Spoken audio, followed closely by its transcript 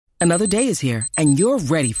Another day is here, and you're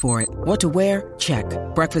ready for it. What to wear? Check.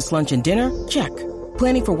 Breakfast, lunch, and dinner? Check.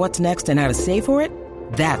 Planning for what's next and how to save for it?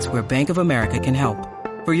 That's where Bank of America can help.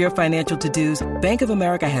 For your financial to-dos, Bank of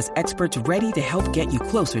America has experts ready to help get you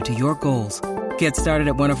closer to your goals. Get started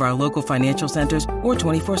at one of our local financial centers or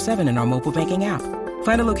 24/7 in our mobile banking app.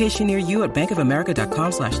 Find a location near you at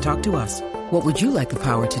bankofamerica.com/talktous. What would you like the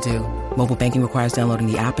power to do? Mobile banking requires downloading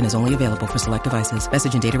the app and is only available for select devices.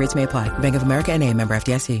 Message and data rates may apply. Bank of America N.A., member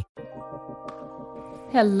FDIC.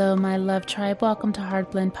 Hello, my love tribe. Welcome to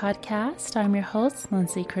Heart Blend Podcast. I'm your host,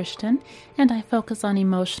 Lindsay Christian, and I focus on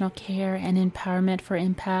emotional care and empowerment for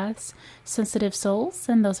empaths, sensitive souls,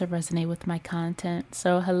 and those that resonate with my content.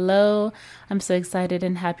 So hello, I'm so excited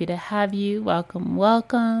and happy to have you. Welcome,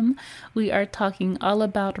 welcome. We are talking all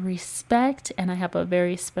about respect, and I have a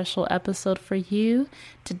very special episode for you.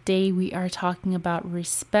 Today we are talking about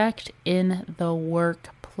respect in the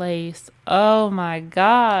workplace. Oh my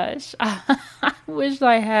gosh. I wish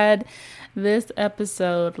I had this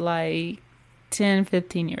episode like 10,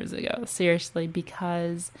 15 years ago. Seriously,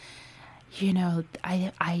 because,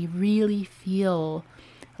 I really feel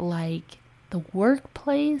like the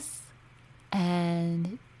workplace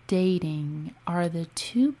and dating are the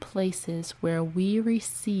two places where we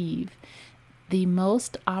receive the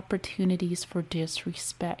most opportunities for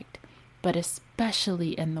disrespect, but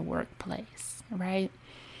especially in the workplace, right?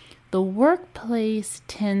 The workplace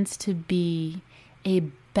tends to be a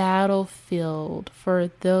battlefield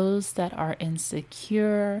for those that are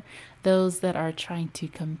insecure, those that are trying to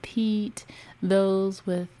compete, those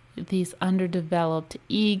with these underdeveloped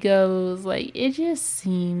egos. Like, it just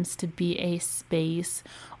seems to be a space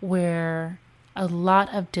where a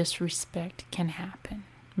lot of disrespect can happen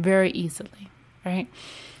very easily, right?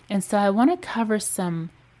 And so I want to cover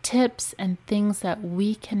some tips and things that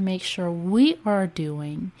we can make sure we are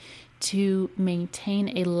doing to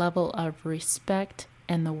maintain a level of respect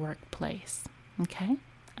in the workplace. Okay?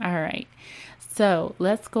 All right. So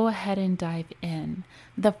let's go ahead and dive in.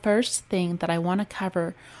 The first thing that I want to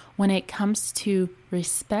cover when it comes to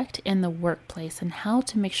respect in the workplace and how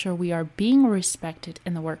to make sure we are being respected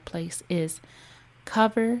in the workplace is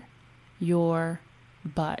cover your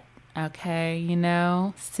butt. Okay?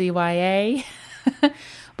 CYA.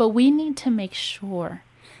 But we need to make sure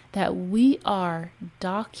that we are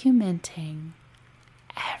documenting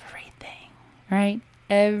everything, right?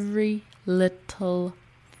 Every little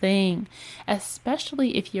thing,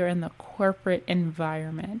 especially if you're in the corporate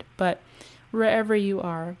environment. But wherever you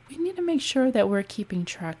are, we need to make sure that we're keeping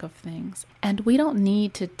track of things. And we don't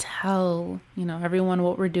need to tell, everyone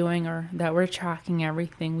what we're doing or that we're tracking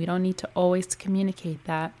everything. We don't need to always communicate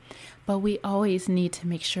that, but we always need to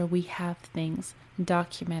make sure we have things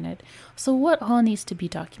documented. So what all needs to be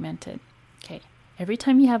documented? Okay, every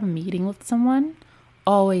time you have a meeting with someone,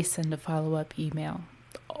 always send a follow-up email.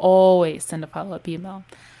 Always send a follow-up email.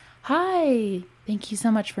 Hi, thank you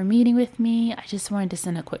so much for meeting with me. I just wanted to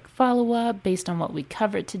send a quick follow-up based on what we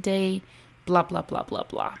covered today. Blah, blah, blah, blah,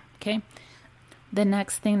 blah. Okay. The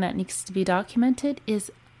next thing that needs to be documented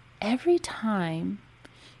is every time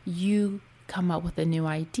you come up with a new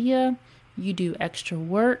idea, you do extra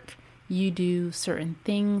work, you do certain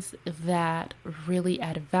things that really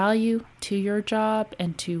add value to your job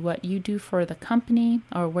and to what you do for the company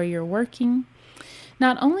or where you're working.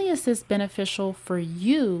 Not only is this beneficial for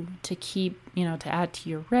you to keep, to add to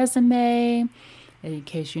your resume in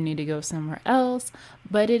case you need to go somewhere else,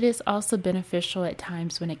 but it is also beneficial at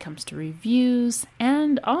times when it comes to reviews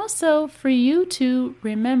and also for you to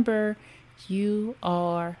remember you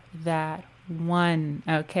are that one,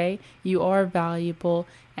 okay? You are valuable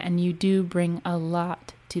and you do bring a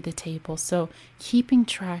lot to the table. So keeping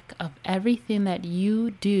track of everything that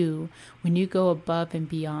you do when you go above and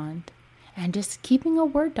beyond, and just keeping a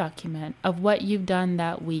Word document of what you've done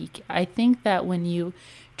that week. I think that when you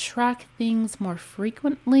track things more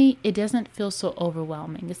frequently, it doesn't feel so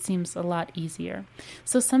overwhelming. It seems a lot easier.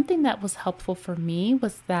 So something that was helpful for me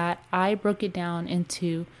was that I broke it down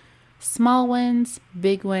into small wins,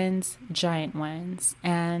 big wins, giant wins.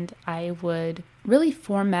 And I would really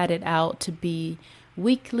format it out to be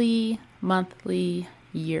weekly, monthly,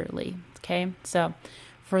 yearly. Okay. So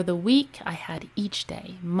for the week, I had each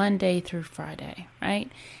day, Monday through Friday, right?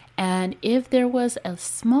 And if there was a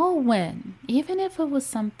small win, even if it was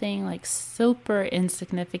something like super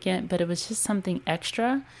insignificant, but it was just something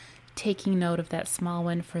extra, taking note of that small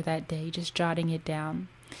win for that day, just jotting it down.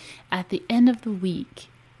 At the end of the week,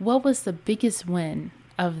 what was the biggest win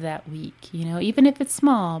of that week? Even if it's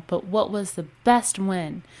small, but what was the best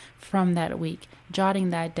win from that week? Jotting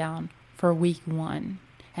that down for week 1.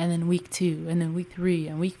 and then week 2, and then week 3,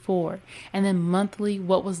 and week 4, and then monthly,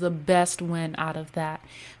 what was the best win out of that?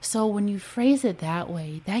 So when you phrase it that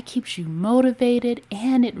way, that keeps you motivated,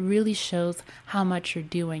 and it really shows how much you're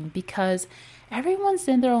doing, because everyone's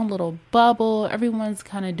in their own little bubble. Everyone's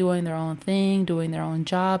kind of doing their own thing, doing their own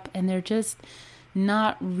job, and they're just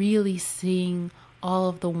not really seeing all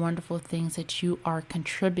of the wonderful things that you are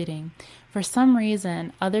contributing. For some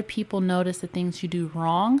reason, other people notice the things you do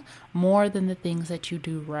wrong more than the things that you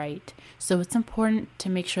do right. So it's important to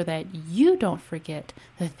make sure that you don't forget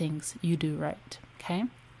the things you do right, okay?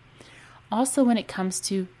 Also, when it comes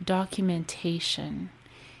to documentation,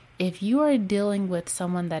 if you are dealing with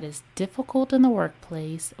someone that is difficult in the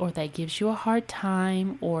workplace, or that gives you a hard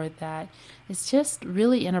time, or that is just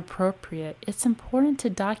really inappropriate, it's important to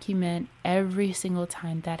document every single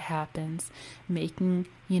time that happens, making,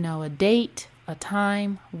 a date, a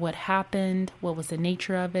time, what happened, what was the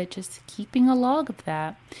nature of it, just keeping a log of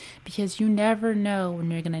that, because you never know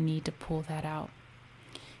when you're going to need to pull that out.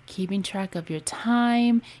 Keeping track of your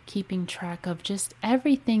time, keeping track of just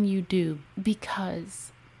everything you do,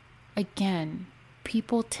 because again,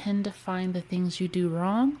 people tend to find the things you do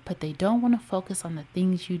wrong, but they don't want to focus on the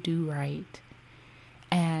things you do right.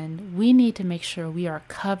 And we need to make sure we are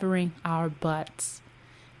covering our butts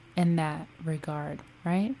in that regard,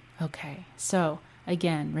 right? Okay, so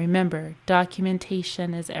again, remember,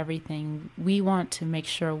 documentation is everything. We want to make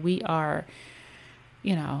sure we are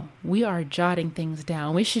jotting things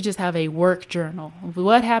down. We should just have a work journal.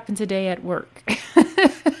 What happened today at work?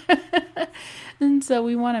 And so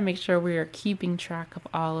we want to make sure we are keeping track of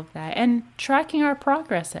all of that and tracking our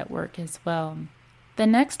progress at work as well. The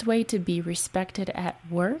next way to be respected at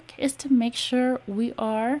work is to make sure we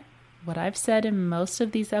are, what I've said in most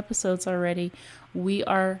of these episodes already, we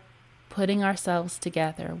are putting ourselves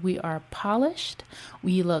together. We are polished.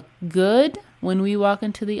 We look good when we walk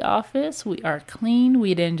into the office. We are clean.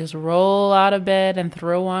 We didn't just roll out of bed and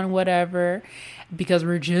throw on whatever because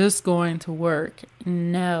we're just going to work.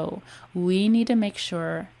 No, we need to make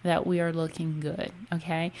sure that we are looking good,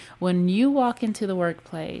 okay? When you walk into the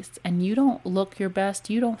workplace and you don't look your best,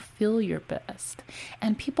 you don't feel your best.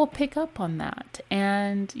 And people pick up on that.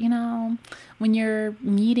 And, when you're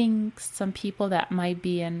meeting some people that might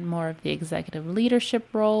be in more of the executive leadership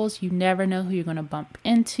roles, you never know who you're going to bump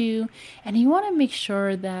into. And you want to make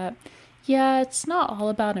sure that it's not all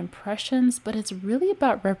about impressions, but it's really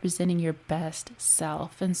about representing your best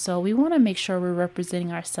self. And so we want to make sure we're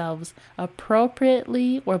representing ourselves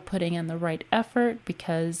appropriately. We're putting in the right effort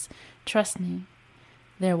because, trust me,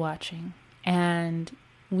 they're watching. And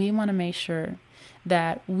we want to make sure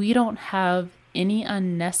that we don't have any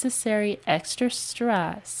unnecessary extra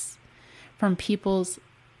stress from people's,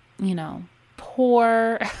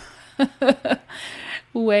 poor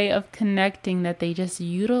way of connecting, that they just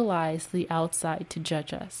utilize the outside to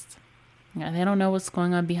judge us. They don't know what's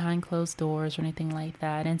going on behind closed doors or anything like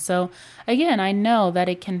that. And so, again, I know that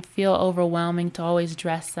it can feel overwhelming to always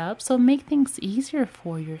dress up. So make things easier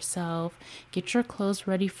for yourself. Get your clothes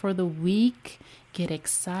ready for the week. Get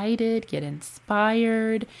excited. Get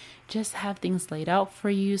inspired. Just have things laid out for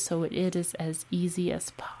you so it is as easy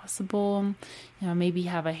as possible. Maybe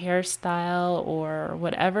have a hairstyle or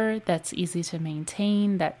whatever that's easy to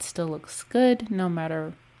maintain, that still looks good no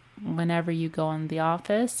matter whenever you go in the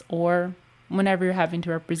office or whenever you're having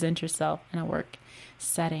to represent yourself in a work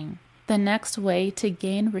setting. The next way to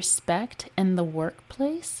gain respect in the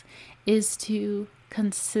workplace is to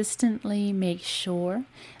consistently make sure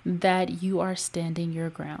that you are standing your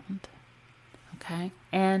ground. Okay?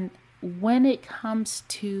 And when it comes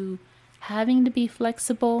to having to be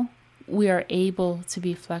flexible, we are able to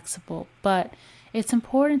be flexible, but it's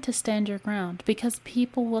important to stand your ground because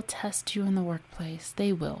people will test you in the workplace.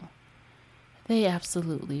 They will. They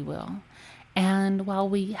absolutely will. And while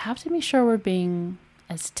we have to make sure we're being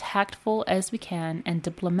as tactful as we can and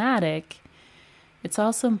diplomatic, it's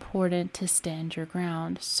also important to stand your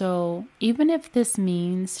ground. So even if this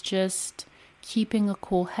means just keeping a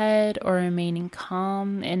cool head or remaining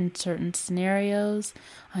calm in certain scenarios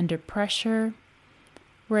under pressure,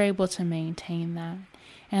 we're able to maintain that.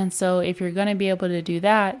 And so if you're going to be able to do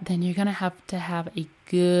that, then you're going to have a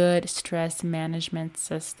good stress management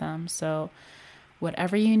system. So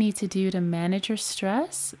whatever you need to do to manage your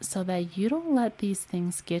stress so that you don't let these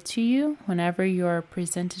things get to you whenever you're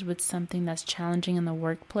presented with something that's challenging in the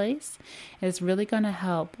workplace is really going to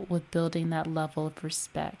help with building that level of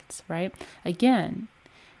respect, right? Again,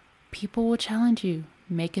 people will challenge you.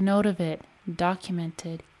 Make a note of it. Document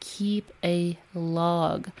it. Keep a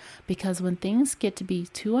log. Because when things get to be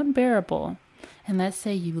too unbearable, And let's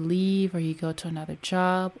say you leave or you go to another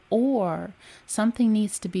job or something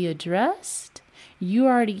needs to be addressed, you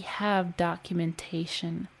already have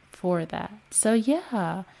documentation for that. So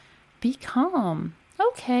yeah, be calm.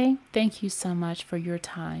 Okay, thank you so much for your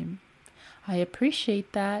time. I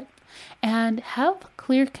appreciate that. And have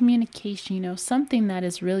clear communication. Something that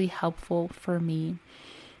is really helpful for me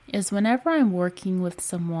is whenever I'm working with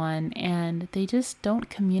someone and they just don't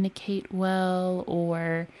communicate well,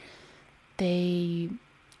 or they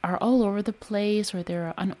are all over the place, or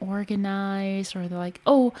they're unorganized, or they're like,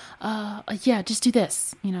 yeah, just do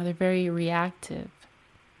this. They're very reactive.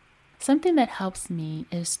 Something that helps me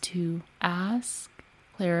is to ask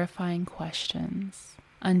clarifying questions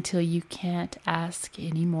until you can't ask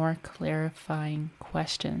any more clarifying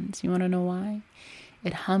questions. You want to know why?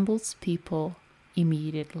 It humbles people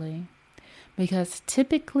immediately, because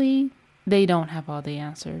typically they don't have all the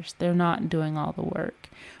answers. They're not doing all the work.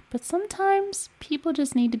 But sometimes people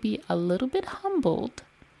just need to be a little bit humbled,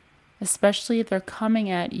 especially if they're coming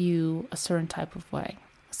at you a certain type of way.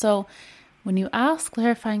 So when you ask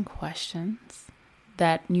clarifying questions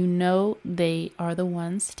that they are the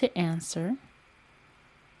ones to answer,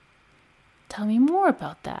 tell me more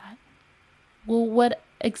about that. Well, what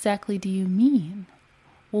exactly do you mean?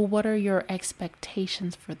 Well, what are your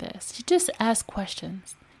expectations for this? You just ask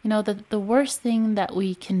questions. The worst thing that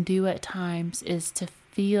we can do at times is to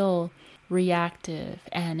feel reactive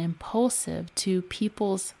and impulsive to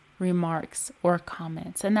people's remarks or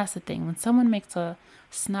comments. And that's the thing. When someone makes a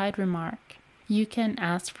snide remark, you can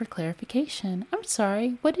ask for clarification. I'm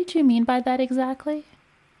sorry, what did you mean by that exactly?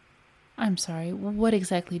 I'm sorry, what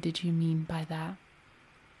exactly did you mean by that?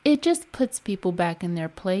 It just puts people back in their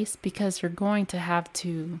place, because you're going to have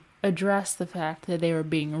to address the fact that they were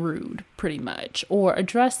being rude, pretty much, or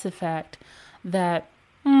address the fact that,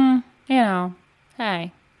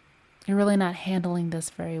 hey, you're really not handling this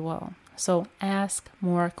very well. So ask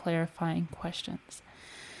more clarifying questions.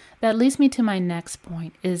 That leads me to my next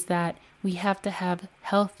point, is that we have to have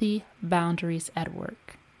healthy boundaries at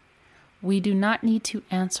work. We do not need to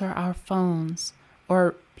answer our phones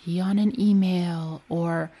or be on an email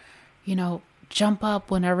or, jump up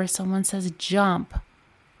whenever someone says jump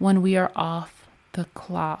when we are off the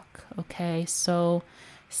clock. Okay, so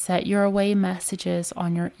set your away messages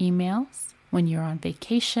on your emails when you're on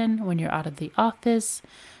vacation, when you're out of the office,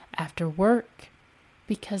 after work,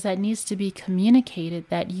 because that needs to be communicated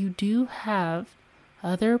that you do have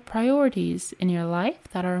other priorities in your life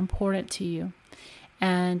that are important to you.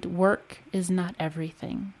 And work is not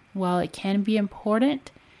everything. While it can be important,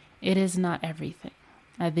 it is not everything.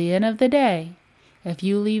 At the end of the day, if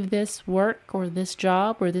you leave this work or this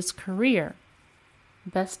job or this career,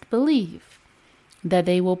 best believe that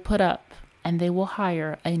they will put up and they will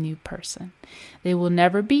hire a new person. They will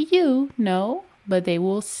never be you, no, but they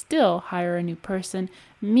will still hire a new person.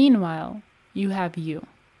 Meanwhile, you have you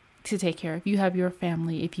to take care of. You have your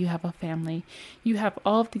family. If you have a family, you have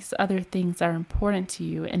all of these other things that are important to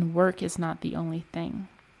you, and work is not the only thing.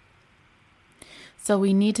 So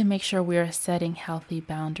we need to make sure we are setting healthy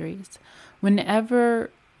boundaries.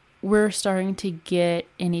 Whenever we're starting to get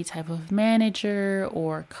any type of manager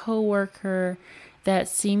or coworker that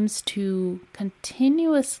seems to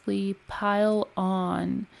continuously pile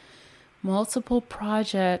on multiple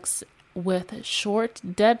projects with short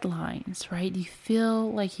deadlines, right? You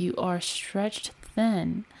feel like you are stretched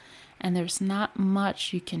thin and there's not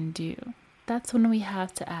much you can do. That's when we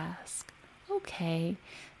have to ask, okay,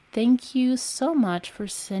 thank you so much for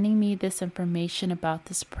sending me this information about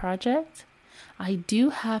this project. I do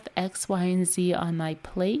have X, Y, and Z on my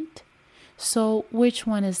plate. So which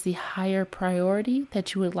one is the higher priority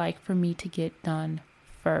that you would like for me to get done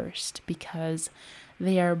first? Because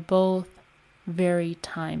they are both very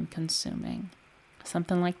time consuming.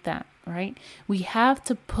 Something like that, right? We have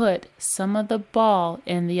to put some of the ball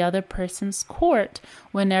in the other person's court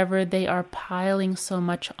whenever they are piling so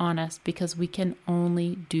much on us, because we can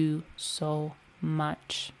only do so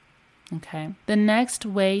much. Okay. The next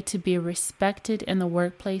way to be respected in the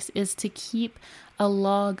workplace is to keep a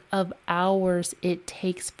log of hours it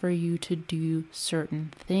takes for you to do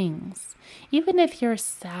certain things. Even if your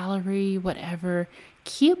salary, whatever,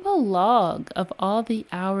 keep a log of all the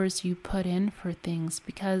hours you put in for things,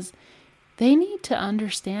 because they need to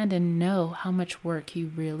understand and know how much work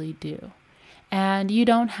you really do. And you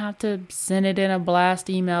don't have to send it in a blast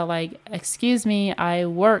email like, excuse me, I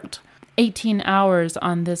worked 18 hours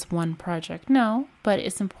on this one project. No, but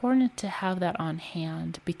it's important to have that on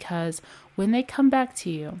hand, because when they come back to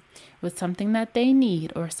you with something that they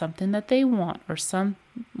need or something that they want or some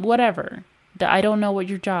whatever, I don't know what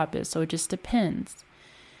your job is, so it just depends.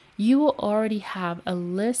 You will already have a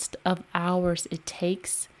list of hours it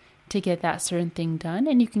takes to get that certain thing done,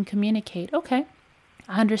 and you can communicate, okay,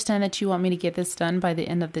 I understand that you want me to get this done by the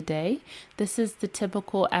end of the day. This is the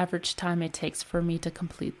typical average time it takes for me to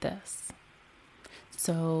complete this.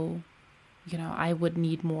 So, I would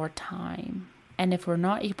need more time. And if we're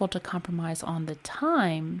not able to compromise on the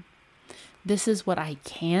time, this is what I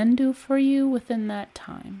can do for you within that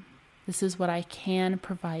time. This is what I can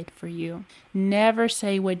provide for you. Never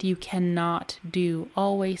say what you cannot do.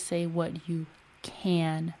 Always say what you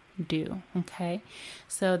can do. Okay?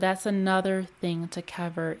 So that's another thing to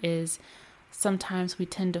cover is sometimes we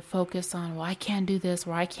tend to focus on, well, I can't do this,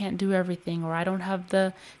 or I can't do everything, or I don't have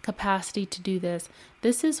the capacity to do this.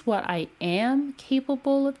 This is what I am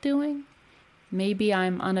capable of doing. Maybe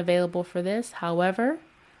I'm unavailable for this. However,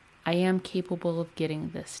 I am capable of getting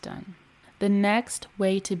this done. The next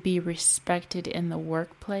way to be respected in the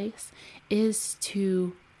workplace is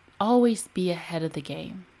to always be ahead of the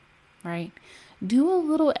game, right? Do a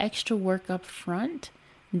little extra work up front.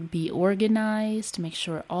 Be organized. Make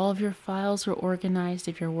sure all of your files are organized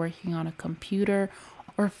if you're working on a computer,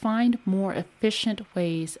 or find more efficient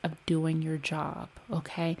ways of doing your job,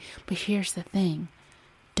 okay? But here's the thing.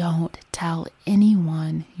 Don't tell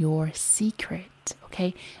anyone your secret,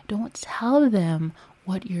 okay? Don't tell them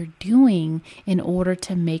what you're doing in order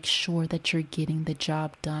to make sure that you're getting the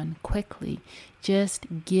job done quickly. Just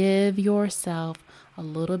give yourself a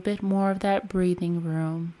little bit more of that breathing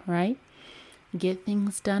room, right? Get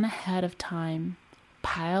things done ahead of time.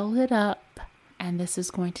 Pile it up. And this is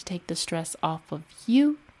going to take the stress off of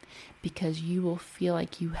you because you will feel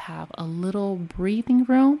like you have a little breathing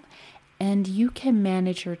room and you can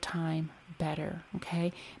manage your time better,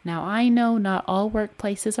 okay? Now, I know not all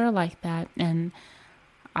workplaces are like that, and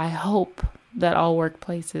I hope that all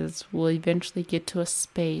workplaces will eventually get to a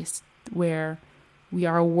space where we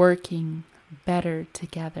are working better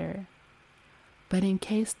together. But in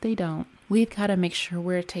case they don't, we've got to make sure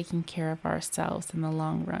we're taking care of ourselves in the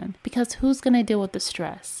long run. Because who's going to deal with the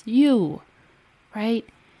stress? You, right?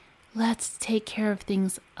 Let's take care of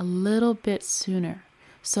things a little bit sooner,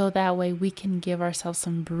 so that way we can give ourselves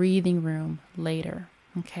some breathing room later,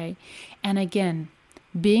 okay? And again,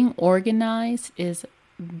 being organized is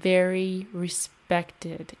very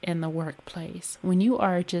respected in the workplace. When you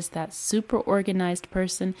are just that super organized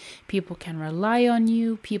person, people can rely on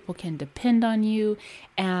you, people can depend on you,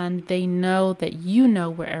 and they know that you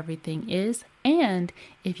know where everything is. And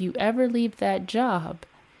if you ever leave that job,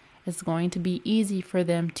 it's going to be easy for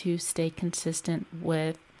them to stay consistent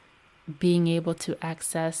with being able to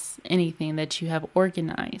access anything that you have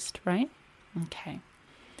organized, right? Okay.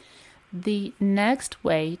 The next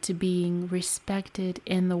way to being respected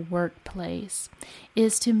in the workplace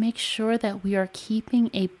is to make sure that we are keeping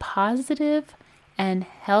a positive and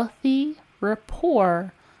healthy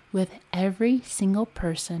rapport with every single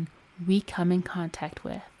person we come in contact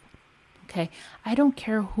with. Okay, I don't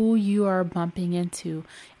care who you are bumping into,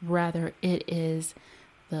 whether it is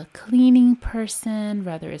the cleaning person,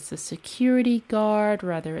 whether it's a security guard,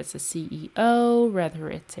 whether it's a CEO, whether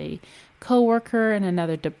it's a coworker in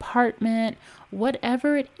another department,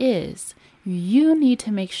 whatever it is, you need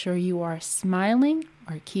to make sure you are smiling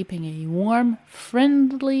or keeping a warm,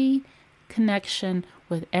 friendly connection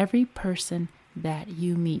with every person that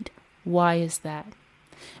you meet. Why is that?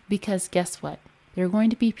 Because guess what? There are going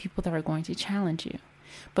to be people that are going to challenge you.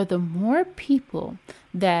 But the more people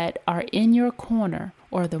that are in your corner,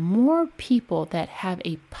 or the more people that have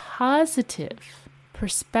a positive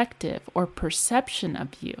perspective or perception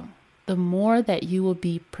of you, the more that you will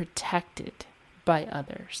be protected by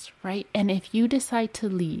others, right? And if you decide to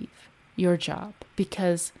leave your job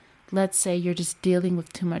because, let's say, you're just dealing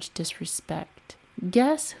with too much disrespect,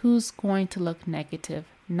 guess who's going to look negative?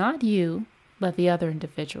 Not you, but the other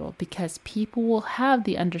individual, because people will have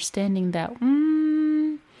the understanding that,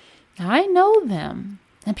 I know them.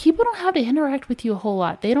 And people don't have to interact with you a whole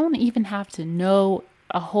lot. They don't even have to know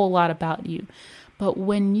a whole lot about you. But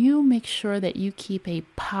when you make sure that you keep a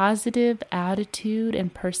positive attitude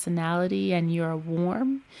and personality and you're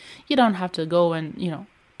warm, you don't have to go and,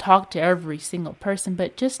 talk to every single person,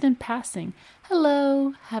 but just in passing,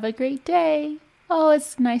 hello, have a great day. Oh,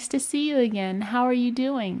 it's nice to see you again. How are you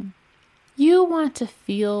doing? You want to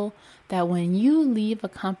feel that when you leave a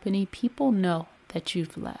company, people know that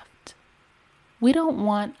you've left. We don't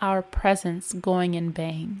want our presence going in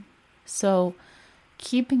vain. So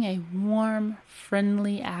keeping a warm,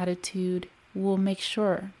 friendly attitude will make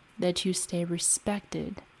sure that you stay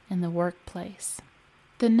respected in the workplace.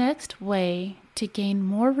 The next way to gain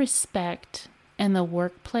more respect in the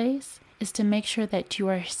workplace is to make sure that you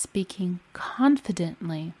are speaking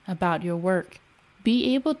confidently about your work.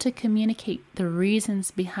 Be able to communicate the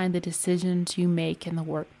reasons behind the decisions you make in the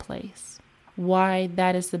workplace, why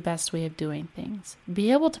that is the best way of doing things.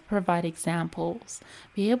 Be able to provide examples,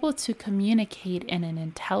 be able to communicate in an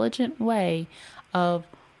intelligent way of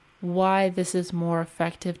why this is more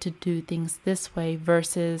effective to do things this way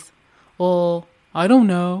versus, well, I don't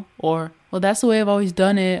know, or, well, that's the way I've always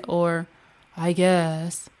done it, or I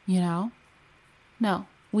guess, No,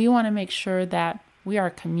 we want to make sure that we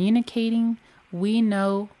are communicating. We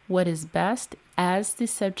know what is best as the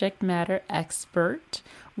subject matter expert.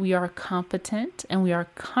 We are competent and we are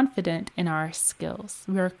confident in our skills.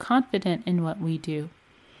 We are confident in what we do.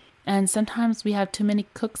 And sometimes we have too many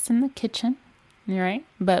cooks in the kitchen, right?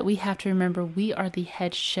 But we have to remember we are the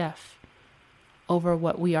head chef over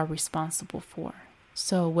what we are responsible for.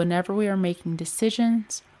 So whenever we are making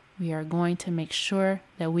decisions, we are going to make sure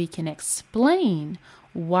that we can explain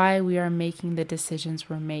why we are making the decisions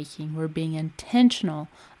we're making. We're being intentional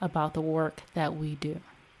about the work that we do.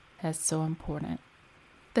 That's so important.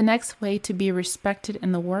 The next way to be respected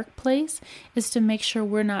in the workplace is to make sure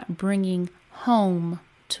we're not bringing home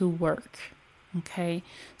to work. Okay,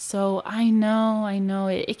 so I know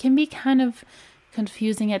it can be kind of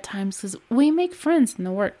confusing at times because we make friends in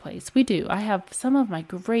the workplace. We do. I have some of my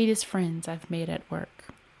greatest friends I've made at work.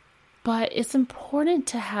 But it's important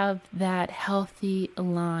to have that healthy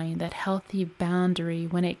line, that healthy boundary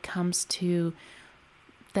when it comes to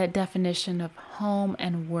that definition of home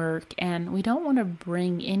and work. And we don't want to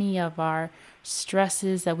bring any of our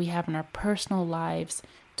stresses that we have in our personal lives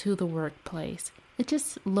to the workplace. It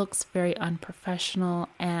just looks very unprofessional,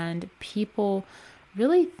 and people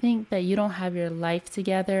really think that you don't have your life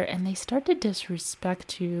together, and they start to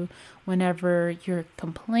disrespect you whenever you're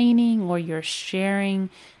complaining or you're sharing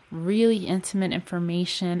really intimate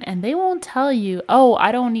information, and they won't tell you, oh,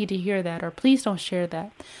 I don't need to hear that, or please don't share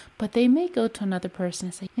that. But they may go to another person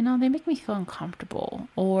and say, they make me feel uncomfortable,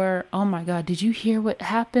 or, oh my God, did you hear what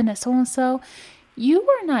happened at so-and-so? You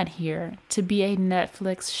are not here to be a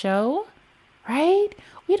Netflix show, right?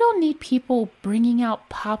 We don't need people bringing out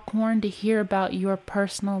popcorn to hear about your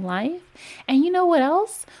personal life. And you know what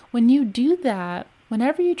else? When you do that,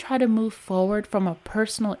 whenever you try to move forward from a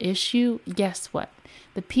personal issue, guess what?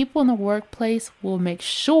 The people in the workplace will make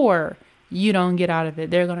sure you don't get out of it.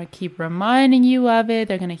 They're going to keep reminding you of it.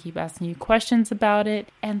 They're going to keep asking you questions about it.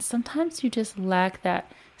 And sometimes you just lack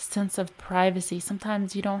that sense of privacy.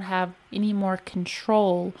 Sometimes you don't have any more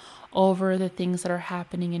control over the things that are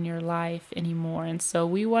happening in your life anymore. And so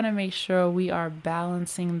we want to make sure we are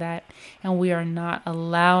balancing that, and we are not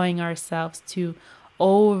allowing ourselves to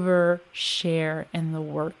overshare in the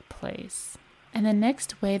workplace. And the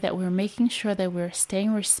next way that we're making sure that we're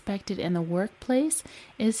staying respected in the workplace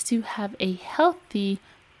is to have a healthy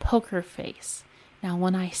poker face. Now,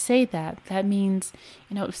 when I say that, that means,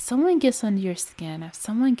 if someone gets under your skin, if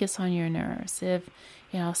someone gets on your nerves, if,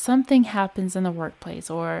 something happens in the workplace,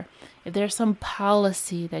 or if there's some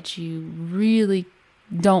policy that you really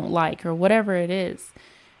don't like, or whatever it is,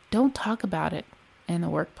 don't talk about it in the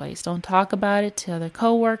workplace. Don't talk about it to other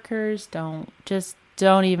coworkers. Don't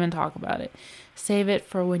even talk about it. Save it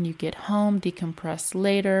for when you get home, decompress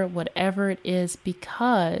later, whatever it is,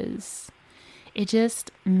 because it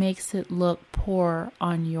just makes it look poor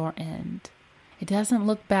on your end. It doesn't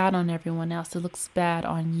look bad on everyone else. It looks bad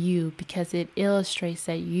on you because it illustrates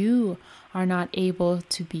that you are not able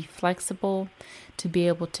to be flexible, to be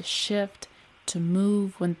able to shift, to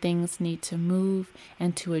move when things need to move,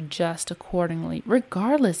 and to adjust accordingly,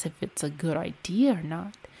 regardless if it's a good idea or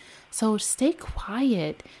not. So stay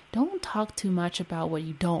quiet. Don't talk too much about what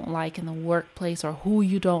you don't like in the workplace, or who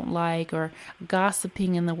you don't like, or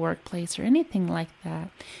gossiping in the workplace, or anything like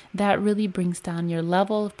that. That really brings down your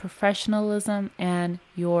level of professionalism and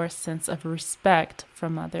your sense of respect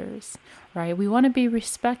from others, right? We want to be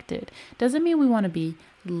respected. Doesn't mean we want to be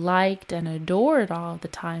liked and adored all the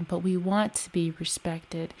time, but we want to be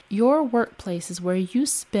respected. Your workplace is where you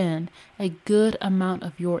spend a good amount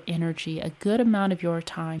of your energy, a good amount of your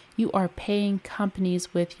time. You are paying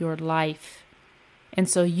companies with your life. And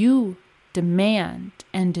so you demand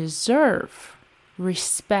and deserve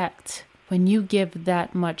respect when you give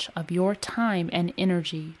that much of your time and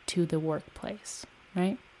energy to the workplace,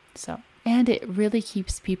 right? And it really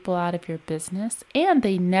keeps people out of your business, and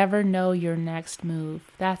they never know your next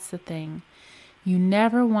move. That's the thing. You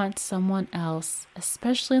never want someone else,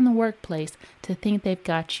 especially in the workplace, to think they've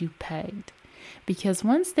got you pegged. Because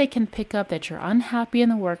once they can pick up that you're unhappy in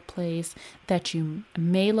the workplace, that you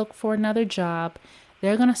may look for another job,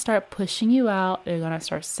 they're going to start pushing you out. They're going to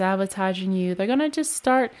start sabotaging you. They're going to just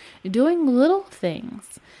start doing little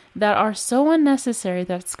things that are so unnecessary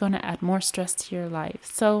that's going to add more stress to your life.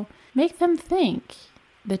 So make them think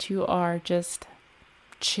that you are just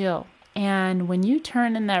chill. And when you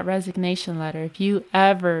turn in that resignation letter, if you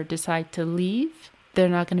ever decide to leave, they're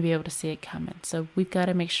not going to be able to see it coming. So we've got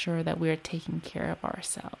to make sure that we're taking care of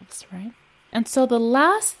ourselves, right? And so the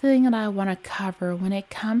last thing that I want to cover when it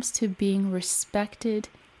comes to being respected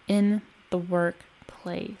in the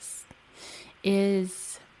workplace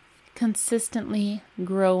is consistently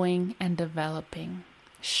growing and developing,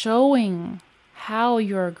 showing how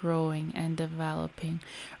you're growing and developing,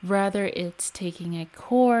 whether it's taking a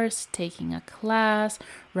course, taking a class,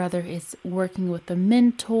 whether it's working with a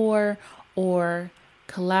mentor or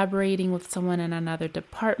collaborating with someone in another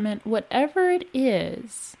department, whatever it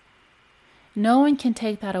is. No one can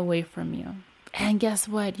take that away from you. And guess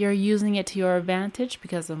what? You're using it to your advantage,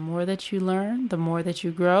 because the more that you learn, the more that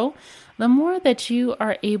you grow, the more that you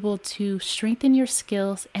are able to strengthen your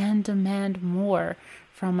skills and demand more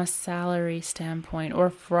from a salary standpoint or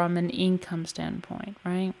from an income standpoint,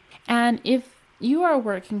 right? And if you are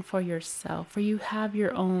working for yourself or you have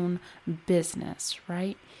your own business,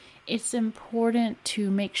 right? It's important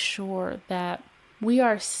to make sure that we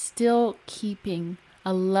are still keeping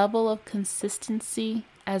a level of consistency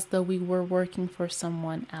as though we were working for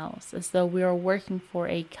someone else, as though we are working for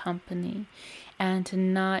a company, and to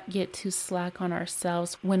not get too slack on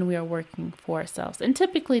ourselves when we are working for ourselves. And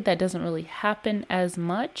typically that doesn't really happen as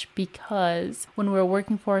much, because when we're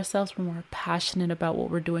working for ourselves, we're more passionate about what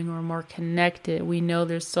we're doing, we're more connected. We know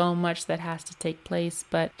there's so much that has to take place,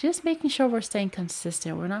 but just making sure we're staying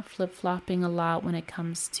consistent. We're not flip-flopping a lot when it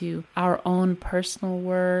comes to our own personal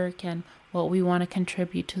work and what we want to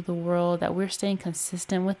contribute to the world, that we're staying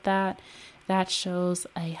consistent with that. That shows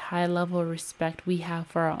a high level of respect we have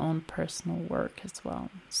for our own personal work as well.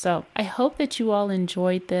 So I hope that you all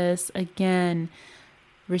enjoyed this. Again,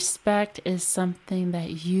 respect is something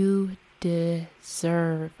that you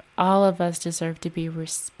deserve. All of us deserve to be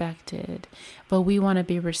respected, but we want to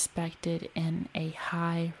be respected in a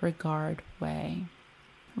high regard way,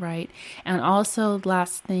 right? And also,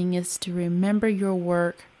 last thing is to remember your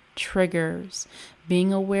work triggers.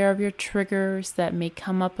 Being aware of your triggers that may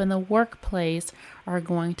come up in the workplace are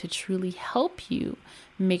going to truly help you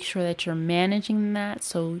make sure that you're managing that,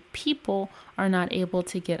 so people are not able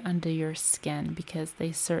to get under your skin, because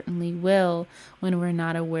they certainly will when we're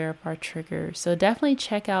not aware of our triggers. So definitely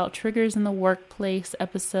check out Triggers in the Workplace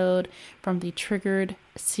episode from the Triggered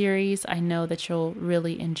series. I know that you'll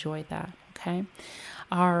really enjoy that. Okay.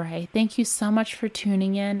 All right. Thank you so much for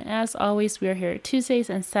tuning in. As always, we are here Tuesdays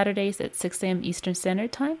and Saturdays at 6 a.m. Eastern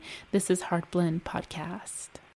Standard Time. This is Heart Blend Podcast.